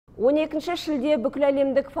12 шілде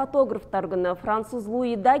Бүкіләлемдік фотографтар күні. Француз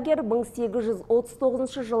Луи Дагер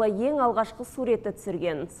 1839 жылы ең алғашқы суретті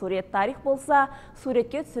түсірген. Сурет тарих болса,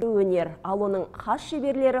 суретке түсіру өнер. Ал оның хас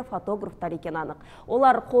шеберлері фотографтар екені анық.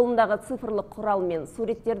 Олар қолындағы цифрлық құралмен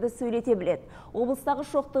суреттерді сөйлете біледі. Облыстағы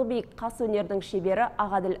шоқтығы биік қас өнердің шебері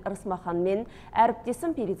Ағаділ Рысмаханмен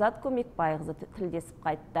әріптесім Перизат Көмекбайқызы тілдесіп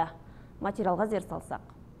қайтты. Материалға зер салсақ.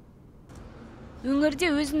 Өңірде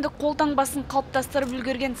өзіндік қолтаңбасын қалыптастырып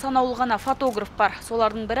үлгерген санаулы ғана фотограф бар.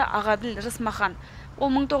 Солардың бірі Ағаділ Рысмахан. Ол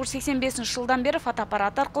 1985 жылдан бері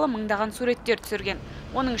фотоаппарат арқылы мыңдаған суреттер түсірген.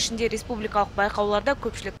 Оның ішінде республикалық байқауларда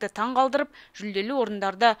көпшілікті таң қалдырып, жүлделі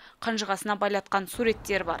орындарда қанжығасына байлатқан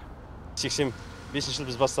суреттер бар. 85 жыл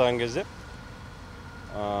біз бастаған кезде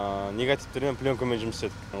негативтермен пленкамен жұмыс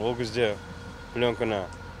істедік. Ол кезде пленканы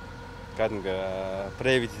кәдімгі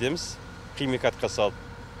проявить етеміз, химикатқа салып,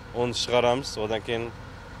 оны шығарамыз, одан кейін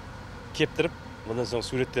кептіріп, одан соң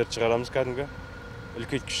суреттерді шығарамыз кәдімгі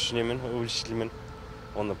үлкейткішінемен, увеличительмен.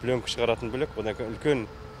 Оны пленка шығаратын бөлек, одан кейін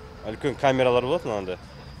үлкен камералар болатын, анда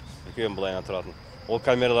үлкен былайына тұратын. Ол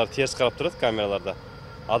камералар теріс қарап тұрады, камераларда.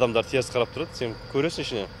 Адамдар теріс қарап тұрады, сен көресің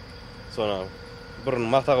ішіне. Соны бұрын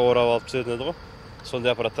мақтаға орап алып түсетін еді ғой.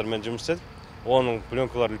 Сондай аппараттармен жұмыс істедік. Оның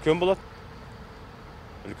пленкалары үлкен болады.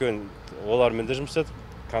 Үлкен олармен де жұмыс істедік,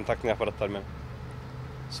 контактный аппараттармен.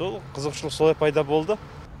 Сол қызықшылық солай пайда болды.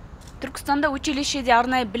 Түркістанда училищеде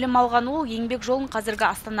арнайы білім алған ол еңбек жолын қазіргі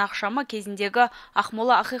Астана ақшамы кезіндегі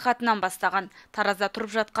Ақмола ақиқатынан бастаған. Таразда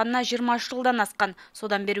тұрып жатқанына 20 жылдан асқан.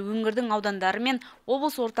 Содан бері өңірдің аудандары мен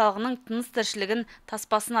облыс орталығының тыныс тіршілігін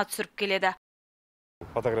таспасына түсіріп келеді.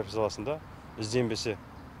 Фотография саласында ізденбесе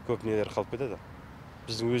көп нелер қалып кетеді.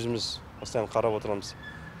 Біздің өзіміз постоянно қарап отырамыз.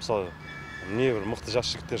 Мысалы, не бір мықты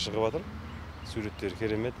жас жігіттер шығып жатыр, суреттері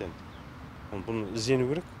керемет енді. Бұны іздену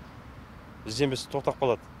керек. Ізденбесі тоқтап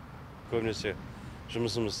қалады. Көбінесе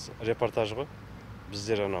жұмысымыз репортаж ғой.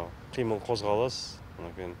 Біздер қимыл қозғалыс,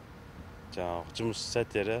 жұмыс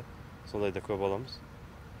сәттері сондайда көп аламыз.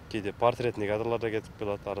 Кейде портретный кадрларда кетіп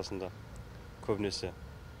келеді арасында. Көбінесе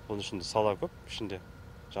оның ішінде сала көп, ішінде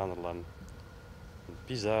жанрларын.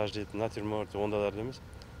 Пейзаж дейді, натюрморт, ондайлар емес.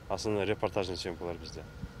 Асында репортажный съемкалар бізде.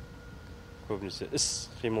 Көбінесе іс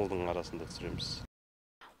қимылдың арасында түсіреміз.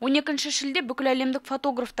 12 шілде Бүкіләлемдік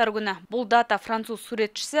фотографтар күні. Бұл дата француз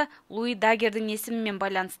суретшісі Луи Дагердің есімімен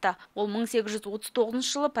байланысты. Ол 1839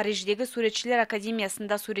 жылы Париждегі суретшілер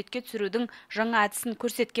академиясында суретке түсірудің жаңа әдісін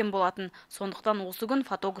көрсеткен болатын. Сондықтан осы күн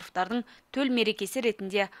фотографтардың төл мерекесі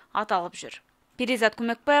ретінде аталып жүр. Перизат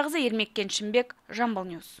Көмекбайқызы, Жамбыл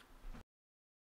Ньюс.